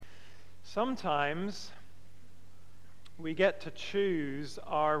Sometimes we get to choose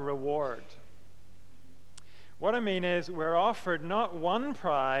our reward. What I mean is we're offered not one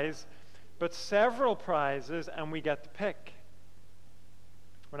prize, but several prizes, and we get to pick.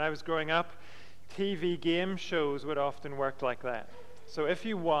 When I was growing up, TV game shows would often work like that. So if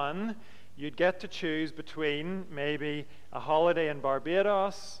you won, you'd get to choose between maybe a holiday in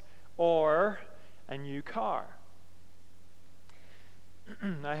Barbados or a new car.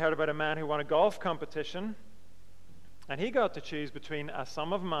 I heard about a man who won a golf competition, and he got to choose between a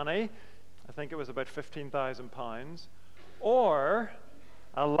sum of money, I think it was about £15,000, or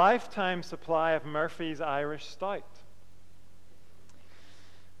a lifetime supply of Murphy's Irish Stout.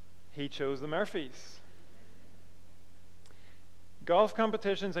 He chose the Murphys. Golf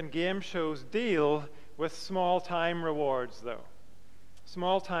competitions and game shows deal with small-time rewards, though.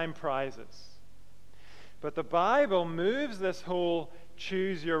 Small-time prizes. But the Bible moves this whole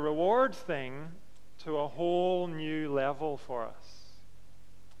choose your reward thing to a whole new level for us.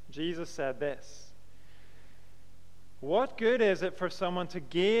 Jesus said this: "What good is it for someone to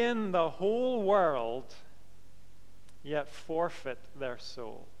gain the whole world, yet forfeit their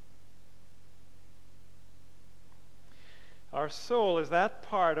soul?" Our soul is that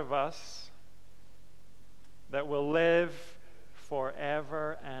part of us that will live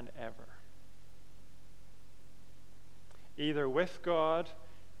forever and ever, either with God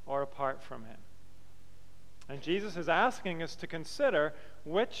or apart from Him. And Jesus is asking us to consider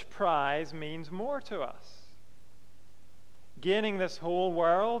which prize means more to us: gaining this whole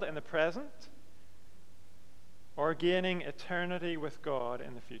world in the present, or gaining eternity with God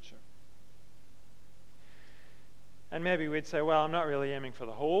in the future. And maybe we'd say, well, I'm not really aiming for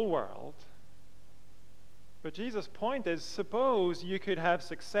the whole world. But Jesus' point is, suppose you could have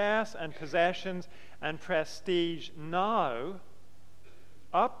success and possessions and prestige now,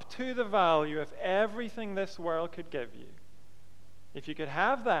 up to the value of everything this world could give you. If you could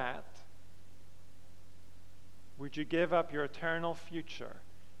have that, would you give up your eternal future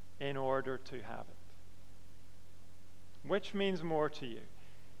in order to have it? Which means more to you?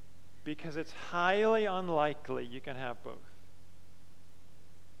 Because it's highly unlikely you can have both.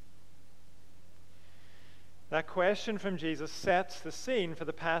 That question from Jesus sets the scene for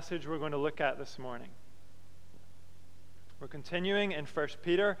the passage we're going to look at this morning. We're continuing in 1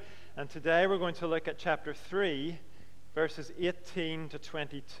 Peter, and today we're going to look at chapter 3, verses 18 to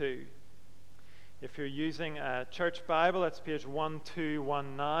 22. If you're using a church Bible, that's page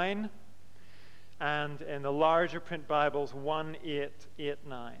 1219, and in the larger print Bibles,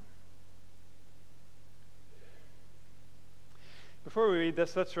 1889. Before we read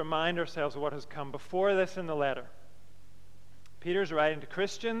this, let's remind ourselves of what has come before this in the letter. Peter's writing to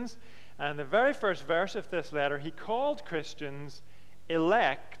Christians, and in the very first verse of this letter, he called Christians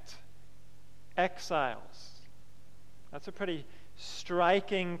elect exiles. That's a pretty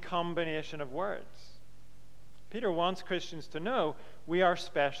striking combination of words. Peter wants Christians to know we are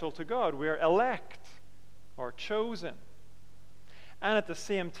special to God. We are elect, or chosen. And at the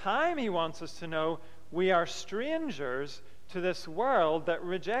same time, he wants us to know we are strangers to this world that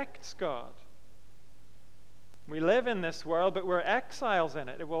rejects God. We live in this world, but we're exiles in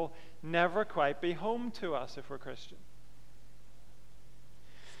it. It will never quite be home to us if we're Christian.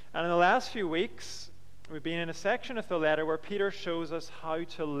 And in the last few weeks, we've been in a section of the letter where Peter shows us how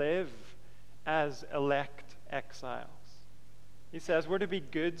to live as elect exiles. He says we're to be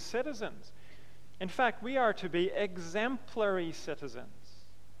good citizens. In fact, we are to be exemplary citizens.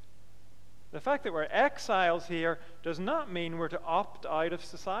 The fact that we're exiles here does not mean we're to opt out of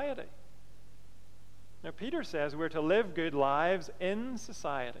society. Now, Peter says we're to live good lives in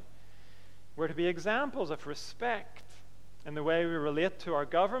society. We're to be examples of respect in the way we relate to our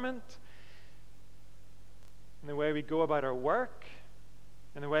government, in the way we go about our work,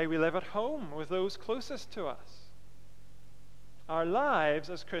 in the way we live at home with those closest to us. Our lives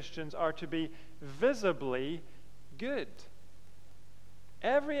as Christians are to be visibly good.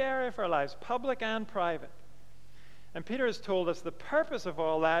 Every area of our lives, public and private. And Peter has told us the purpose of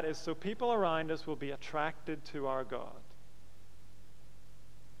all that is so people around us will be attracted to our God.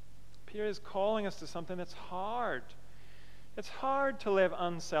 Peter is calling us to something that's hard. It's hard to live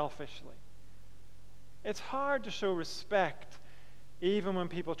unselfishly. It's hard to show respect even when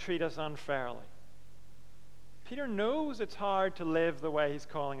people treat us unfairly. Peter knows it's hard to live the way he's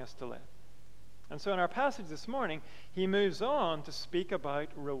calling us to live. And so in our passage this morning, he moves on to speak about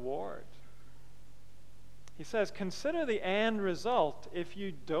reward. He says, consider the end result if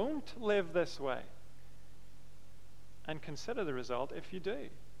you don't live this way. And consider the result if you do.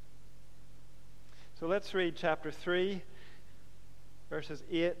 So let's read chapter 3, verses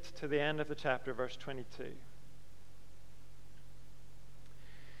 8 to the end of the chapter, verse 22.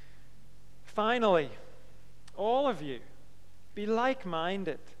 Finally, all of you, be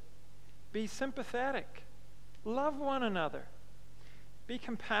like-minded, be sympathetic, love one another, be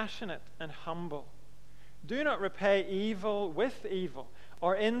compassionate and humble. Do not repay evil with evil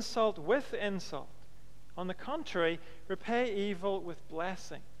or insult with insult. On the contrary, repay evil with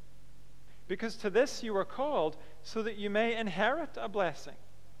blessing. Because to this you were called, so that you may inherit a blessing.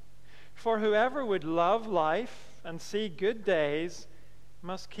 For whoever would love life and see good days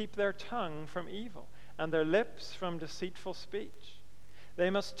must keep their tongue from evil and their lips from deceitful speech. They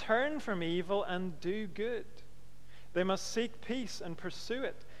must turn from evil and do good. They must seek peace and pursue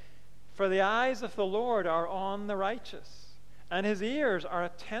it. For the eyes of the Lord are on the righteous, and his ears are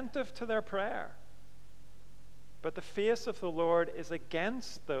attentive to their prayer. But the face of the Lord is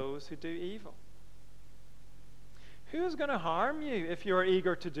against those who do evil. Who is going to harm you if you are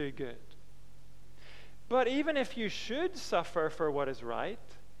eager to do good? But even if you should suffer for what is right,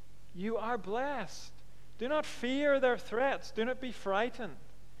 you are blessed. Do not fear their threats. Do not be frightened.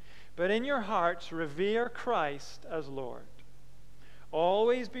 But in your hearts revere Christ as Lord.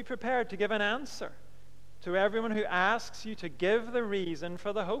 Always be prepared to give an answer to everyone who asks you to give the reason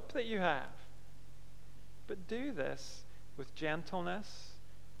for the hope that you have. But do this with gentleness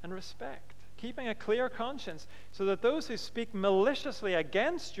and respect, keeping a clear conscience, so that those who speak maliciously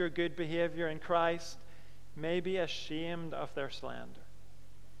against your good behavior in Christ may be ashamed of their slander.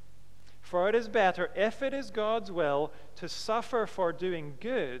 For it is better, if it is God's will, to suffer for doing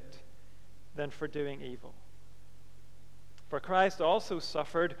good than for doing evil. For Christ also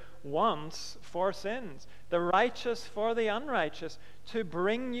suffered once for sins, the righteous for the unrighteous, to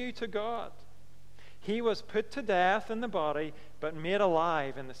bring you to God. He was put to death in the body, but made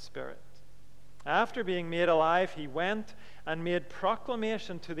alive in the spirit. After being made alive, he went and made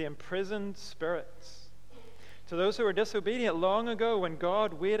proclamation to the imprisoned spirits, to those who were disobedient long ago when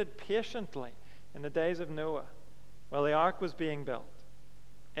God waited patiently in the days of Noah while the ark was being built.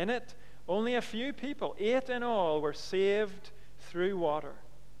 In it, only a few people, 8 in all, were saved through water.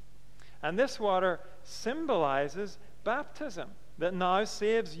 And this water symbolizes baptism that now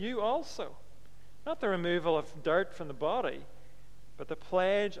saves you also. Not the removal of dirt from the body, but the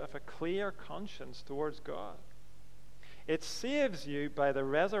pledge of a clear conscience towards God. It saves you by the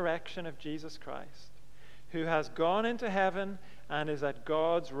resurrection of Jesus Christ, who has gone into heaven and is at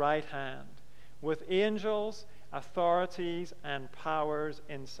God's right hand, with angels, authorities, and powers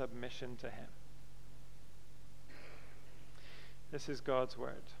in submission to him. This is God's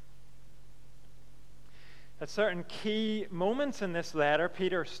word. At certain key moments in this letter,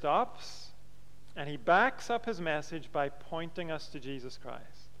 Peter stops and he backs up his message by pointing us to Jesus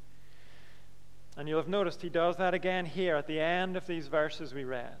Christ. And you'll have noticed he does that again here at the end of these verses we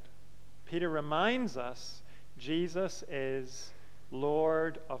read. Peter reminds us Jesus is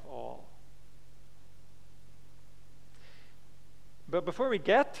Lord of all. But before we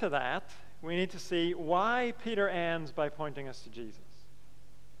get to that, we need to see why Peter ends by pointing us to Jesus.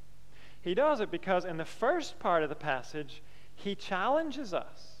 He does it because in the first part of the passage, he challenges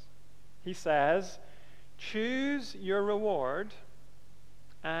us. He says, choose your reward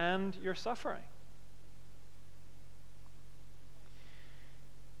and your suffering.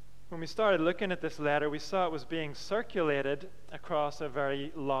 When we started looking at this letter, we saw it was being circulated across a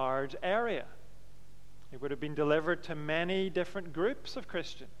very large area. It would have been delivered to many different groups of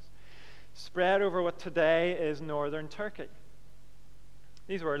Christians, spread over what today is northern Turkey.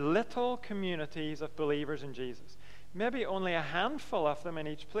 These were little communities of believers in Jesus, maybe only a handful of them in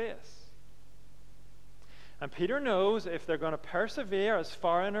each place. And Peter knows if they're going to persevere as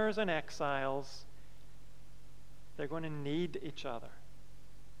foreigners and exiles, they're going to need each other.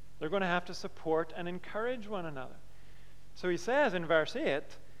 They're going to have to support and encourage one another. So he says in verse 8,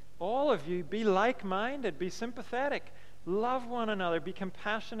 all of you be like-minded, be sympathetic, love one another, be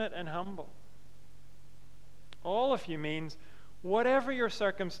compassionate and humble. All of you means whatever your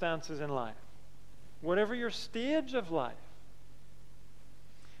circumstances in life, whatever your stage of life.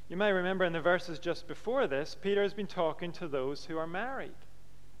 You may remember in the verses just before this, Peter has been talking to those who are married.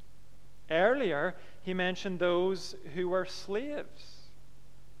 Earlier, he mentioned those who were slaves.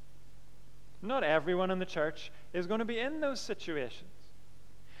 Not everyone in the church is going to be in those situations.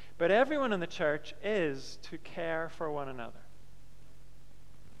 But everyone in the church is to care for one another.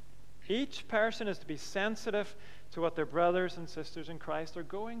 Each person is to be sensitive to what their brothers and sisters in Christ are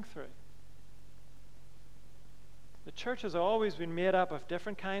going through. The church has always been made up of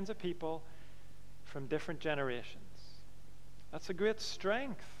different kinds of people from different generations. That's a great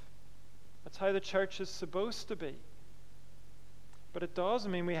strength. That's how the church is supposed to be. But it does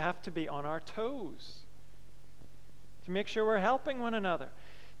mean we have to be on our toes to make sure we're helping one another,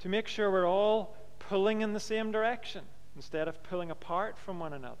 to make sure we're all pulling in the same direction instead of pulling apart from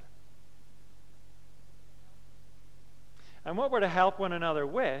one another. And what we're to help one another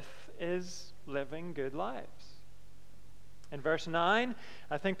with is living good lives. In verse 9,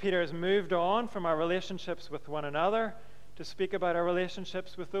 I think Peter has moved on from our relationships with one another to speak about our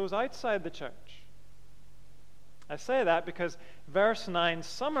relationships with those outside the church. I say that because verse 9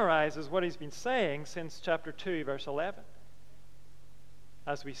 summarizes what he's been saying since chapter 2, verse 11.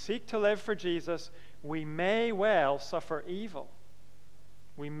 As we seek to live for Jesus, we may well suffer evil.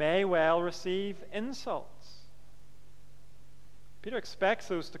 We may well receive insults. Peter expects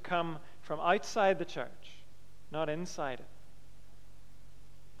those to come from outside the church, not inside it.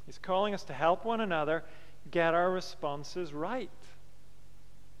 He's calling us to help one another get our responses right,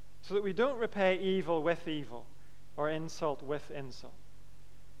 so that we don't repay evil with evil or insult with insult.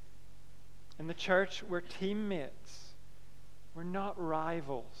 In the church, we're teammates. We're not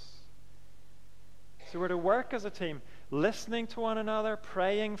rivals. So we're to work as a team, listening to one another,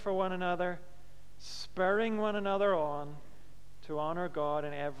 praying for one another, spurring one another on to honor God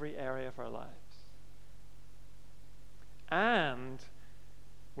in every area of our lives. And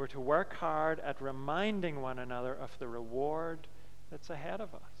we're to work hard at reminding one another of the reward that's ahead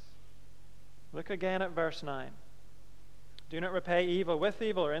of us. Look again at verse 9. Do not repay evil with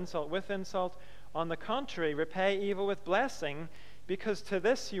evil or insult with insult. On the contrary, repay evil with blessing, because to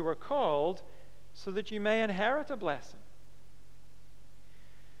this you were called, so that you may inherit a blessing.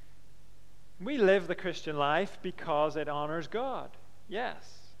 We live the Christian life because it honors God.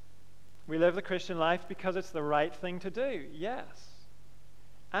 Yes. We live the Christian life because it's the right thing to do. Yes.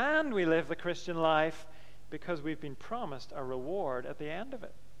 And we live the Christian life because we've been promised a reward at the end of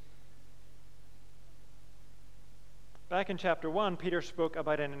it. Back in chapter 1, Peter spoke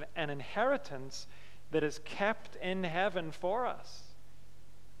about an inheritance that is kept in heaven for us.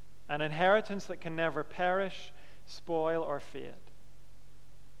 An inheritance that can never perish, spoil, or fade.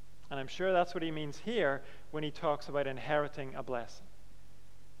 And I'm sure that's what he means here when he talks about inheriting a blessing.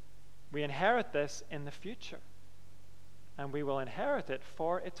 We inherit this in the future. And we will inherit it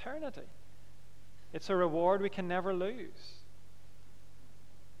for eternity. It's a reward we can never lose.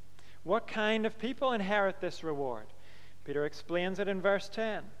 What kind of people inherit this reward? Peter explains it in verse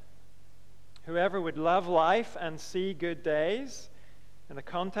 10. Whoever would love life and see good days, in the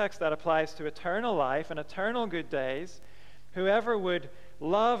context that applies to eternal life and eternal good days, whoever would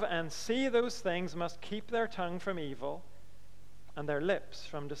love and see those things must keep their tongue from evil and their lips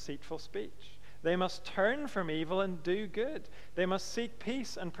from deceitful speech. They must turn from evil and do good. They must seek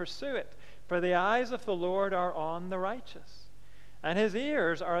peace and pursue it. For the eyes of the Lord are on the righteous, and his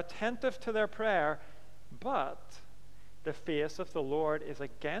ears are attentive to their prayer, but the face of the Lord is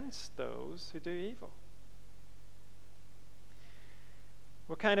against those who do evil.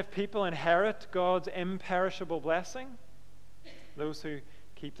 What kind of people inherit God's imperishable blessing? Those who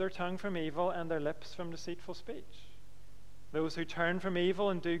keep their tongue from evil and their lips from deceitful speech. Those who turn from evil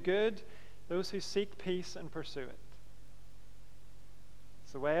and do good. Those who seek peace and pursue it.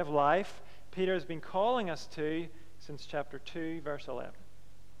 It's the way of life Peter has been calling us to since chapter 2, verse 11.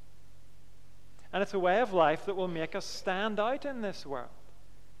 And it's a way of life that will make us stand out in this world.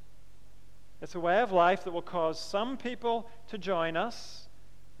 It's a way of life that will cause some people to join us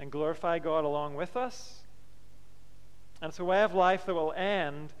and glorify God along with us. And it's a way of life that will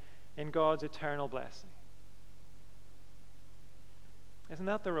end in God's eternal blessing. Isn't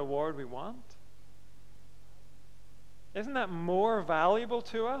that the reward we want? Isn't that more valuable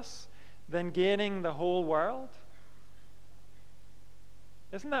to us than gaining the whole world?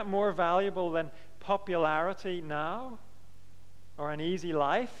 Isn't that more valuable than popularity now? Or an easy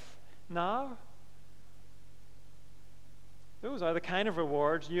life now? Those are the kind of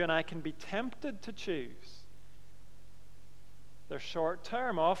rewards you and I can be tempted to choose. They're short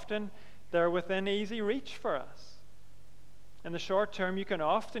term. Often they're within easy reach for us. In the short term, you can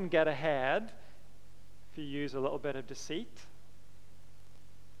often get ahead if you use a little bit of deceit.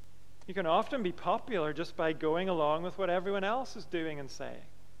 You can often be popular just by going along with what everyone else is doing and saying.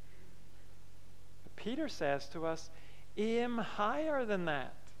 But Peter says to us, aim higher than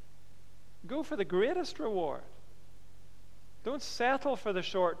that. Go for the greatest reward. Don't settle for the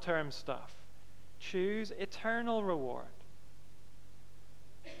short-term stuff. Choose eternal reward.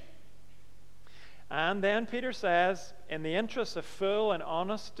 And then Peter says, in the interest of full and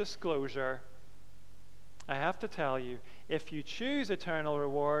honest disclosure, I have to tell you, if you choose eternal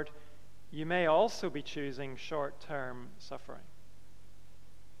reward, you may also be choosing short-term suffering.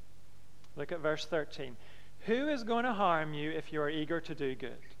 Look at verse 13. who is going to harm you if you are eager to do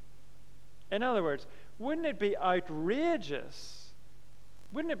good? In other words, wouldn't it be outrageous,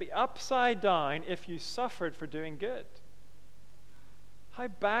 wouldn't it be upside down if you suffered for doing good? How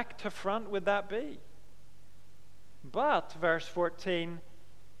back to front would that be? But, verse 14,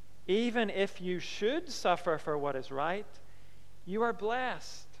 even if you should suffer for what is right, you are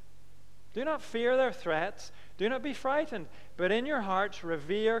blessed. Do not fear their threats. Do not be frightened, but in your hearts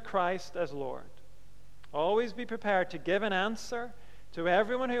revere Christ as Lord. Always be prepared to give an answer to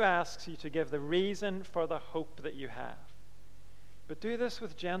everyone who asks you to give the reason for the hope that you have. But do this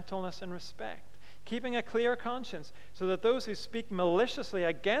with gentleness and respect, keeping a clear conscience, so that those who speak maliciously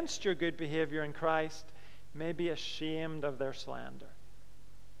against your good behavior in Christ may be ashamed of their slander.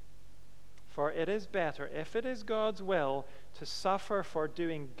 For it is better, if it is God's will, to suffer for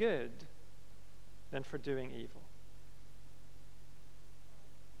doing good than for doing evil.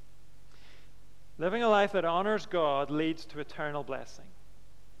 Living a life that honors God leads to eternal blessing,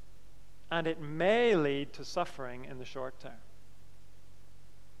 and it may lead to suffering in the short term.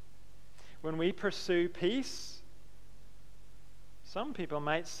 When we pursue peace, some people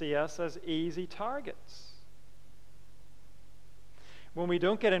might see us as easy targets. When we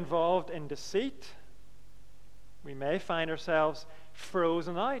don't get involved in deceit, we may find ourselves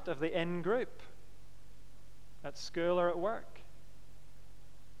frozen out of the in-group at school or at work.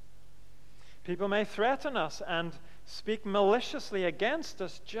 People may threaten us and speak maliciously against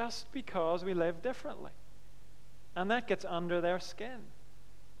us just because we live differently. And that gets under their skin.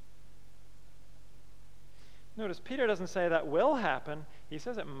 Notice, Peter doesn't say that will happen. He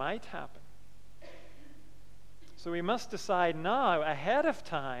says it might happen. So we must decide now, ahead of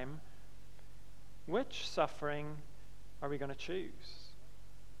time, which suffering are we going to choose?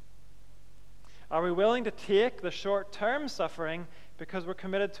 Are we willing to take the short-term suffering because we're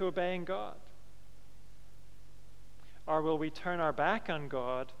committed to obeying God? Or will we turn our back on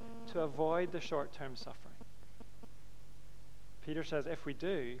God to avoid the short-term suffering? Peter says if we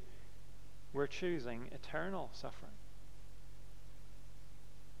do, we're choosing eternal suffering.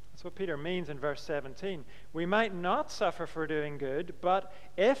 That's what Peter means in verse 17. We might not suffer for doing good, but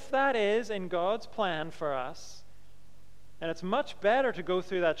if that is in God's plan for us, and it's much better to go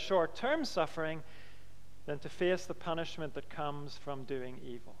through that short-term suffering than to face the punishment that comes from doing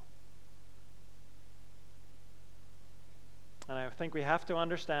evil. And I think we have to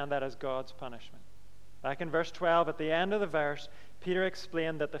understand that as God's punishment. Back in verse 12, at the end of the verse, Peter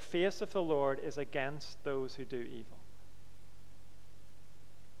explained that the face of the Lord is against those who do evil.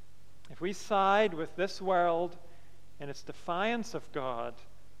 If we side with this world in its defiance of God,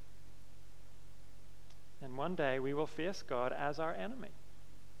 then one day we will face God as our enemy,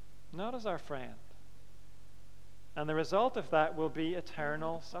 not as our friend. And the result of that will be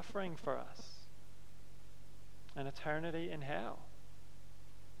eternal suffering for us, an eternity in hell.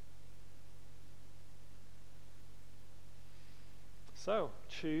 So,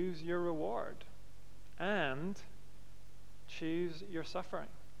 choose your reward and choose your suffering.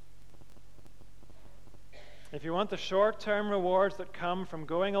 If you want the short-term rewards that come from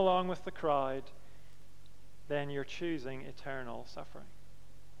going along with the crowd, then you're choosing eternal suffering.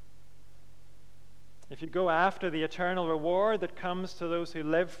 If you go after the eternal reward that comes to those who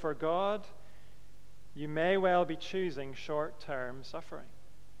live for God, you may well be choosing short-term suffering.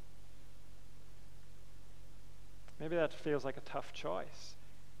 Maybe that feels like a tough choice,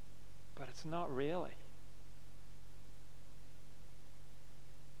 but it's not really.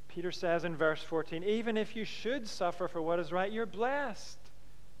 Peter says in verse 14, even if you should suffer for what is right, you're blessed.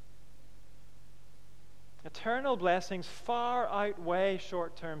 Eternal blessings far outweigh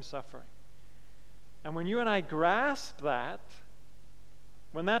short-term suffering. And when you and I grasp that,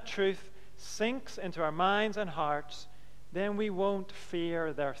 when that truth sinks into our minds and hearts, then we won't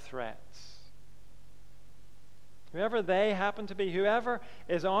fear their threats. Whoever they happen to be, whoever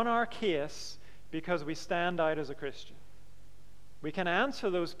is on our case because we stand out as a Christian. We can answer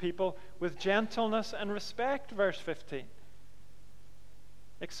those people with gentleness and respect, verse 15.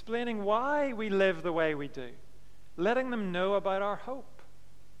 Explaining why we live the way we do. Letting them know about our hope.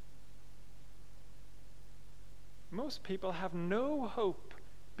 Most people have no hope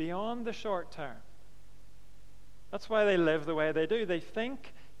beyond the short term. That's why they live the way they do. They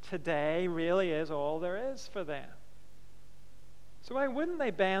think today really is all there is for them. So why wouldn't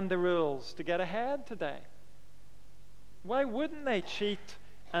they bend the rules to get ahead today? Why wouldn't they cheat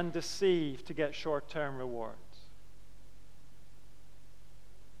and deceive to get short-term rewards?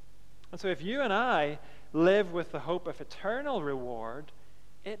 And so if you and I live with the hope of eternal reward,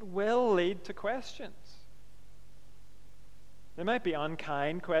 it will lead to questions. They might be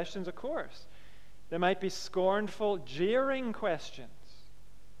unkind questions, of course. They might be scornful, jeering questions.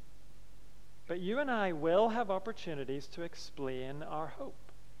 But you and I will have opportunities to explain our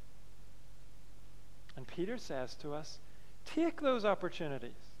hope. And Peter says to us, take those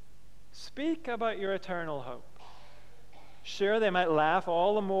opportunities. Speak about your eternal hope. Sure, they might laugh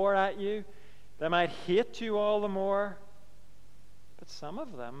all the more at you. They might hate you all the more. But some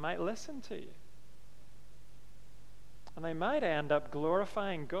of them might listen to you. And they might end up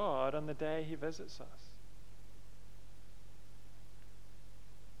glorifying God on the day he visits us.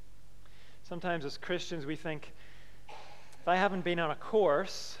 Sometimes as Christians we think, if I haven't been on a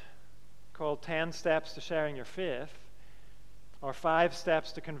course called 10 Steps to Sharing Your Faith, or 5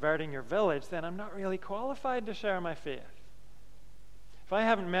 Steps to Converting Your Village, then I'm not really qualified to share my faith. If I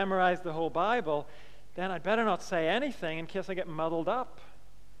haven't memorized the whole Bible, then I'd better not say anything in case I get muddled up.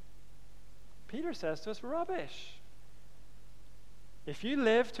 Peter says to us, rubbish. If you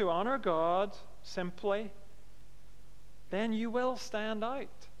live to honor God simply, then you will stand out.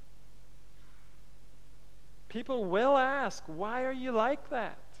 People will ask, why are you like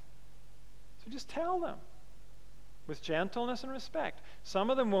that? So just tell them with gentleness and respect.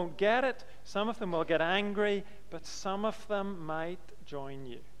 Some of them won't get it, some of them will get angry, but some of them might join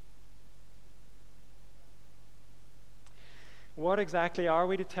you. What exactly are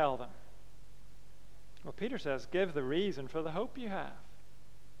we to tell them? Well, Peter says, give the reason for the hope you have.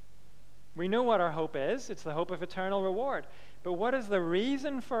 We know what our hope is. It's the hope of eternal reward. But what is the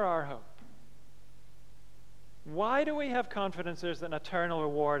reason for our hope? Why do we have confidence there's an eternal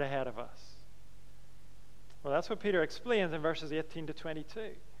reward ahead of us? Well, that's what Peter explains in verses 18 to 22.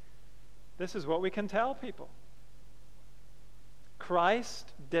 This is what we can tell people.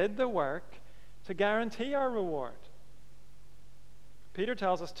 Christ did the work to guarantee our reward. Peter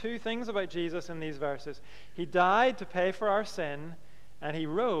tells us 2 things about Jesus in these verses. He died to pay for our sin, and he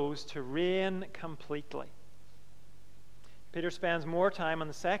rose to reign completely. Peter spends more time on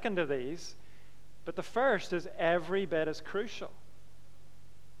the second of these, but the first is every bit as crucial.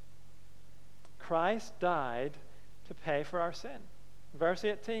 Christ died to pay for our sin. Verse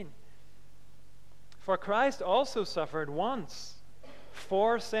 18. For Christ also suffered once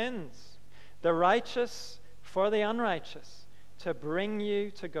for sins, the righteous for the unrighteous, to bring you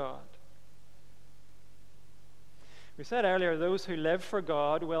to God. We said earlier, those who live for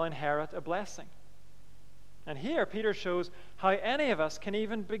God will inherit a blessing. And here Peter shows how any of us can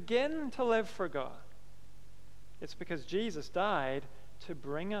even begin to live for God. It's because Jesus died to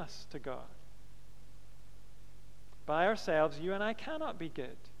bring us to God. By ourselves, you and I cannot be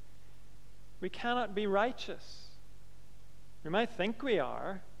good. We cannot be righteous. We might think we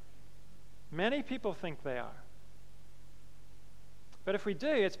are. Many people think they are. But if we do,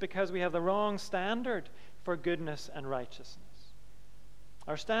 it's because we have the wrong standard for goodness and righteousness.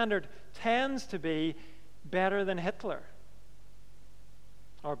 Our standard tends to be better than Hitler,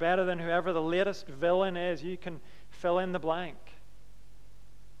 or better than whoever the latest villain is. You can fill in the blank.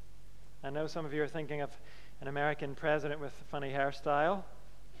 I know some of you are thinking of an American president with a funny hairstyle.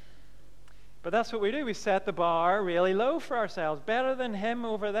 But that's what we do. We set the bar really low for ourselves. Better than him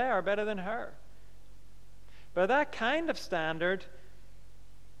over there, better than her. By that kind of standard,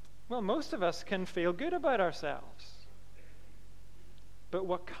 well, most of us can feel good about ourselves. But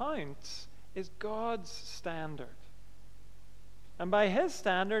what counts is God's standard. And by his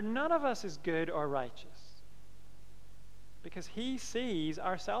standard, none of us is good or righteous. Because he sees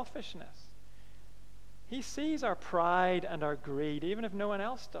our selfishness. He sees our pride and our greed, even if no one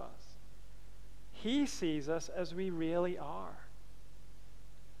else does. He sees us as we really are.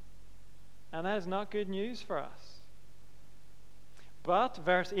 And that is not good news for us. But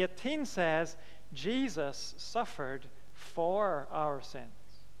verse 18 says, Jesus suffered for our sins.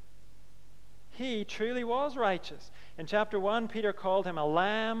 He truly was righteous. In chapter 1, Peter called him a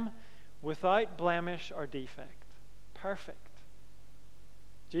lamb without blemish or defect. Perfect.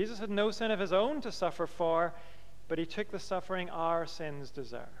 Jesus had no sin of his own to suffer for, but he took the suffering our sins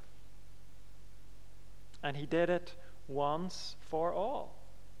deserve. And he did it once for all.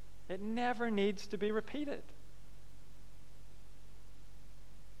 It never needs to be repeated.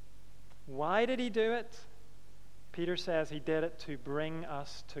 Why did he do it? Peter says he did it to bring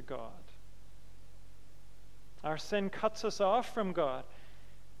us to God. Our sin cuts us off from God.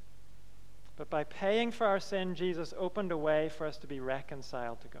 But by paying for our sin, Jesus opened a way for us to be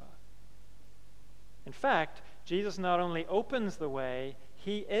reconciled to God. In fact, Jesus not only opens the way,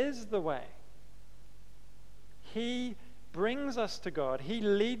 he is the way. He brings us to God. He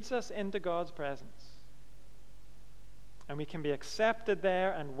leads us into God's presence. And we can be accepted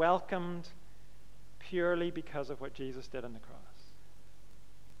there and welcomed purely because of what Jesus did on the cross.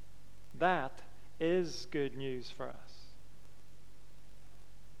 That is good news for us.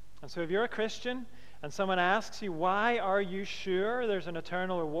 And so if you're a Christian and someone asks you, why are you sure there's an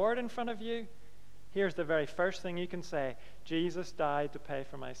eternal reward in front of you? Here's the very first thing you can say: Jesus died to pay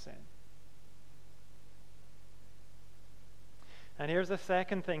for my sin. And here's the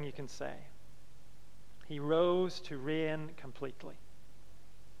second thing you can say: He rose to reign completely.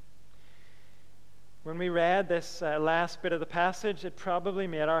 When we read this last bit of the passage, it probably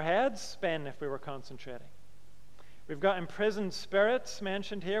made our heads spin if we were concentrating. We've got imprisoned spirits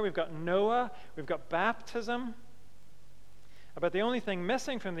mentioned here. We've got Noah. We've got baptism. But the only thing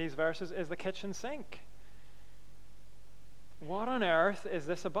missing from these verses is the kitchen sink. What on earth is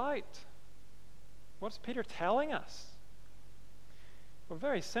this about? What's Peter telling us? Well,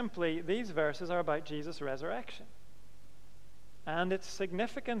 very simply, these verses are about Jesus' resurrection and its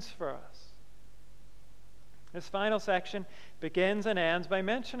significance for us. This final section begins and ends by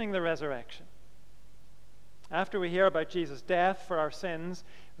mentioning the resurrection. After we hear about Jesus' death for our sins,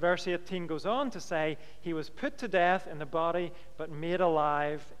 verse 18 goes on to say, He was put to death in the body, but made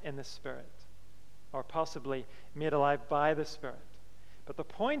alive in the Spirit. Or possibly made alive by the Spirit. But the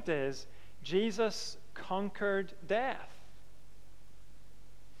point is, Jesus conquered death.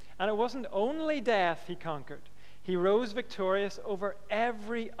 And it wasn't only death He conquered. He rose victorious over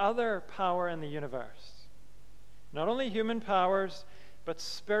every other power in the universe. Not only human powers, but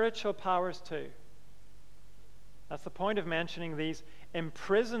spiritual powers too. That's the point of mentioning these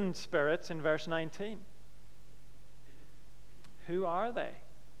imprisoned spirits in verse 19. Who are they?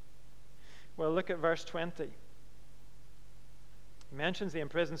 Well, look at verse 20. He mentions the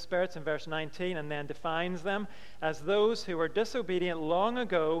imprisoned spirits in verse 19 and then defines them as those who were disobedient long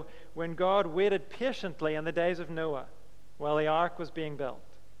ago when God waited patiently in the days of Noah while the ark was being built.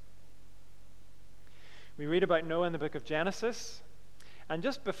 We read about Noah in the book of Genesis, and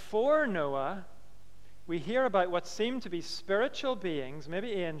just before Noah, we hear about what seem to be spiritual beings,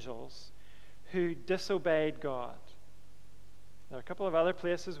 maybe angels, who disobeyed God. There are a couple of other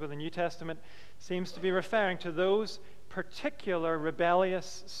places where the New Testament seems to be referring to those particular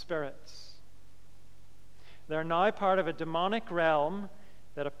rebellious spirits. They're now part of a demonic realm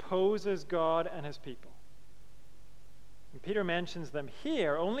that opposes God and His people. And Peter mentions them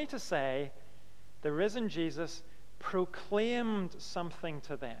here only to say the risen Jesus proclaimed something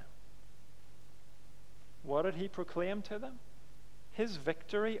to them. What did He proclaim to them? His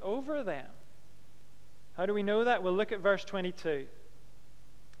victory over them. How do we know that? We'll look at verse 22.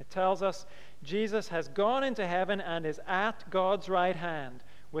 It tells us Jesus has gone into heaven and is at God's right hand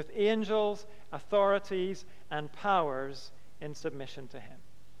with angels, authorities, and powers in submission to Him.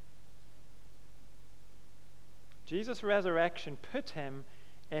 Jesus' resurrection put Him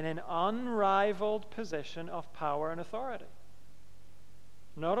in an unrivaled position of power and authority.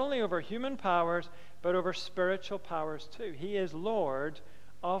 Not only over human powers, but over spiritual powers too. He is Lord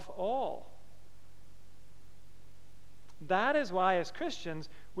of all. That is why, as Christians,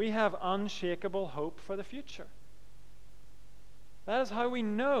 we have unshakable hope for the future. That is how we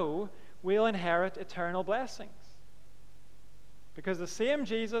know we'll inherit eternal blessings. Because the same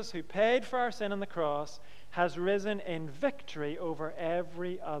Jesus who paid for our sin on the cross has risen in victory over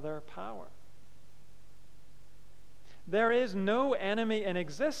every other power. There is no enemy in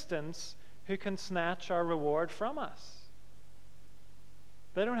existence who can snatch our reward from us.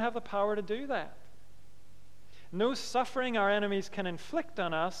 They don't have the power to do that. No suffering our enemies can inflict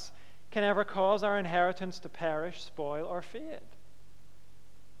on us can ever cause our inheritance to perish, spoil, or fade.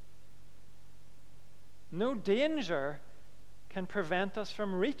 No danger can prevent us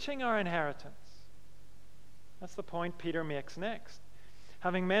from reaching our inheritance. That's the point Peter makes next.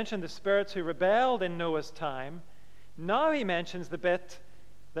 Having mentioned the spirits who rebelled in Noah's time, now he mentions the bit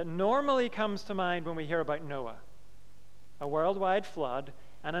that normally comes to mind when we hear about Noah: a worldwide flood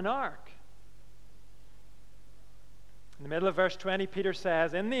and an ark. In the middle of verse 20, Peter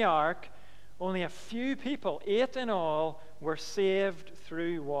says, in the ark, only a few people, 8 in all, were saved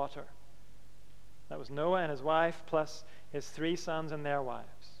through water. That was Noah and his wife, plus his 3 sons and their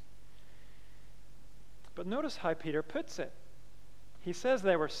wives. But notice how Peter puts it. He says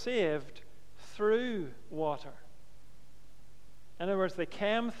they were saved through water. In other words, they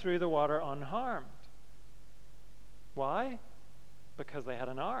came through the water unharmed. Why? Because they had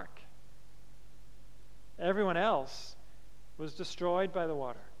an ark. Everyone else was destroyed by the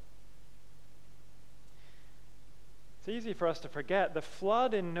water. It's easy for us to forget the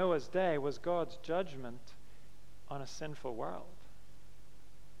flood in Noah's day was God's judgment on a sinful world.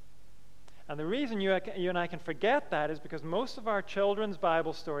 And the reason you and I can forget that is because most of our children's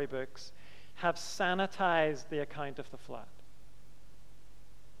Bible storybooks have sanitized the account of the flood.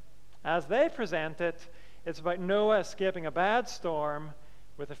 As they present it, it's about Noah escaping a bad storm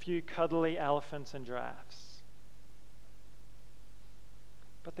with a few cuddly elephants and giraffes.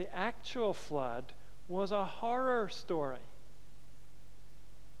 But the actual flood was a horror story.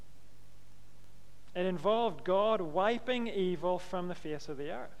 It involved God wiping evil from the face of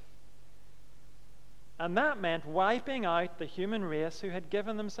the earth. And that meant wiping out the human race who had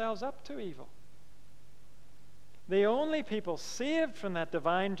given themselves up to evil. The only people saved from that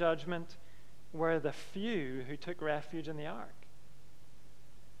divine judgment were the few who took refuge in the ark.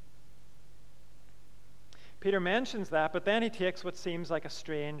 Peter mentions that, but then he takes what seems like a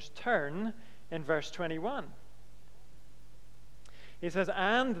strange turn in verse 21. He says,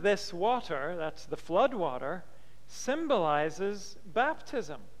 and this water, that's the flood water, symbolizes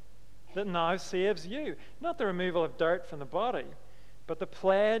baptism that now saves you. Not the removal of dirt from the body, but the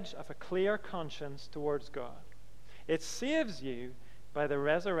pledge of a clear conscience towards God. It saves you by the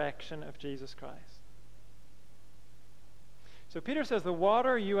resurrection of Jesus Christ. So Peter says the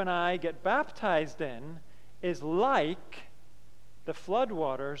water you and I get baptized in is like the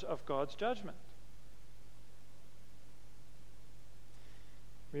floodwaters of God's judgment.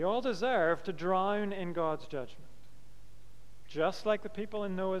 We all deserve to drown in God's judgment, just like the people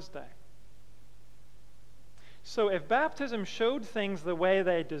in Noah's day. So if baptism showed things the way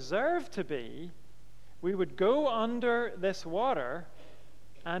they deserve to be, we would go under this water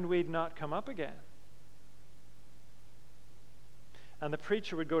and we'd not come up again. And the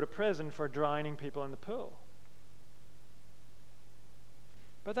preacher would go to prison for drowning people in the pool.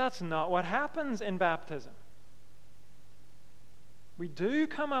 But that's not what happens in baptism. We do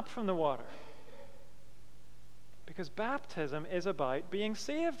come up from the water because baptism is about being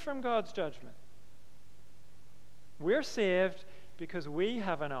saved from God's judgment. We're saved because we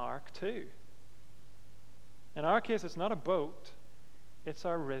have an ark too. In our case, it's not a boat, it's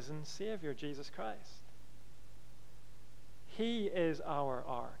our risen Savior, Jesus Christ. He is our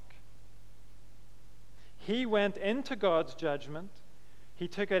ark. He went into God's judgment, He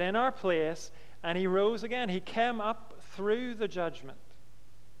took it in our place, and He rose again. He came up through the judgment.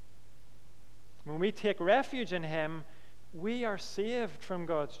 When we take refuge in Him, we are saved from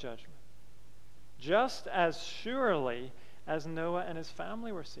God's judgment, just as surely as Noah and his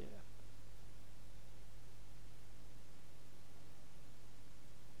family were saved.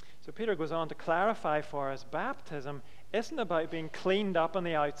 So Peter goes on to clarify for us, baptism isn't about being cleaned up on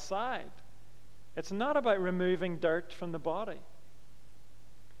the outside. It's not about removing dirt from the body.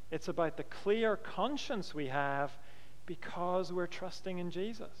 It's about the clear conscience we have because we're trusting in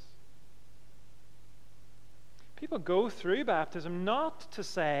Jesus. People go through baptism not to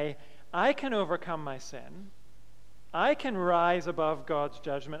say, I can overcome my sin. I can rise above God's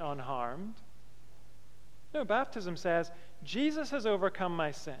judgment unharmed. No, baptism says, Jesus has overcome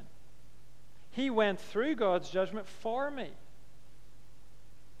my sin. He went through God's judgment for me.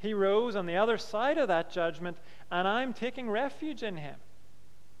 He rose on the other side of that judgment, and I'm taking refuge in Him.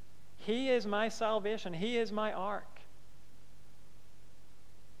 He is my salvation. He is my ark.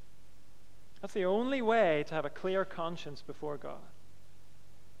 That's the only way to have a clear conscience before God.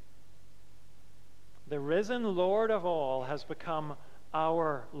 The risen Lord of all has become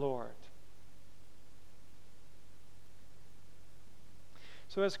our Lord.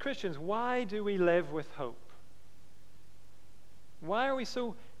 So as Christians, why do we live with hope? Why are we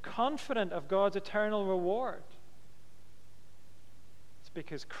so confident of God's eternal reward? It's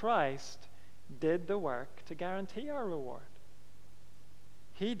because Christ did the work to guarantee our reward.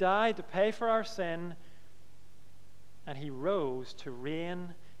 He died to pay for our sin, and He rose to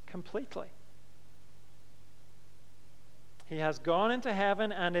reign completely. He has gone into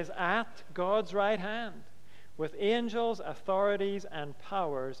heaven and is at God's right hand, with angels, authorities, and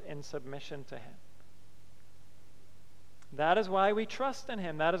powers in submission to Him. That is why we trust in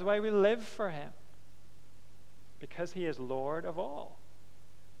Him. That is why we live for Him. Because He is Lord of all.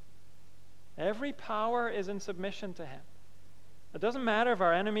 Every power is in submission to Him. It doesn't matter if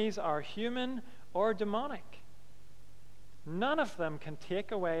our enemies are human or demonic. None of them can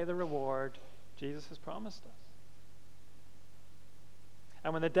take away the reward Jesus has promised us.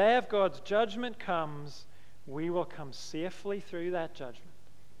 And when the day of God's judgment comes, we will come safely through that judgment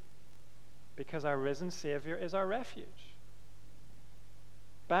because our risen Savior is our refuge.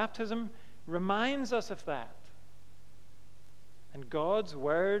 Baptism reminds us of that. And God's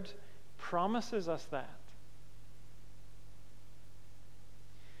Word promises us that.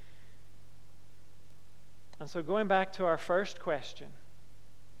 And so going back to our first question,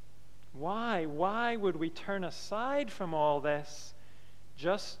 why? Why would we turn aside from all this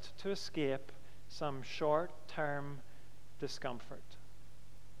just to escape some short-term discomfort,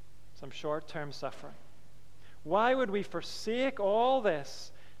 some short-term suffering? Why would we forsake all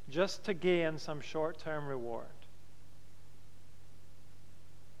this just to gain some short-term reward?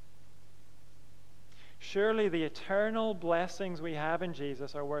 Surely the eternal blessings we have in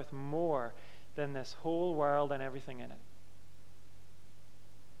Jesus are worth more than this whole world and everything in it.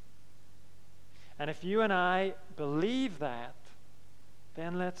 And if you and I believe that,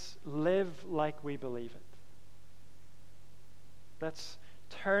 then let's live like we believe it. Let's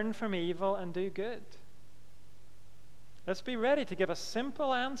turn from evil and do good. Let's be ready to give a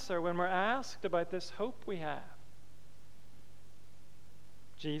simple answer when we're asked about this hope we have.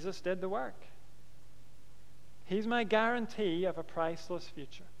 Jesus did the work. He's my guarantee of a priceless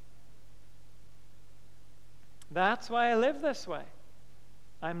future. That's why I live this way.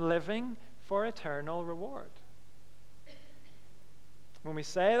 I'm living for eternal reward. When we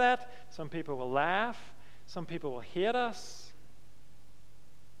say that, some people will laugh, some people will hate us,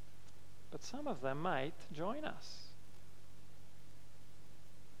 but some of them might join us.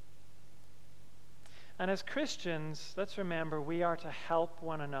 And as Christians, let's remember we are to help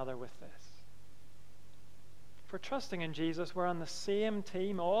one another with this. If we're trusting in Jesus, we're on the same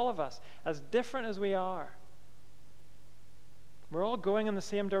team, all of us, as different as we are. We're all going in the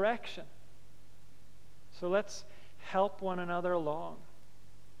same direction. So let's help one another along.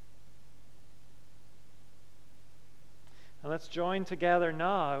 And let's join together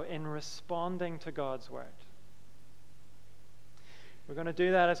now in responding to God's word. We're going to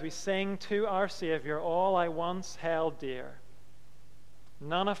do that as we sing to our Savior, "All I once held dear.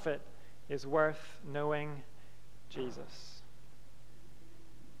 None of it is worth knowing Jesus."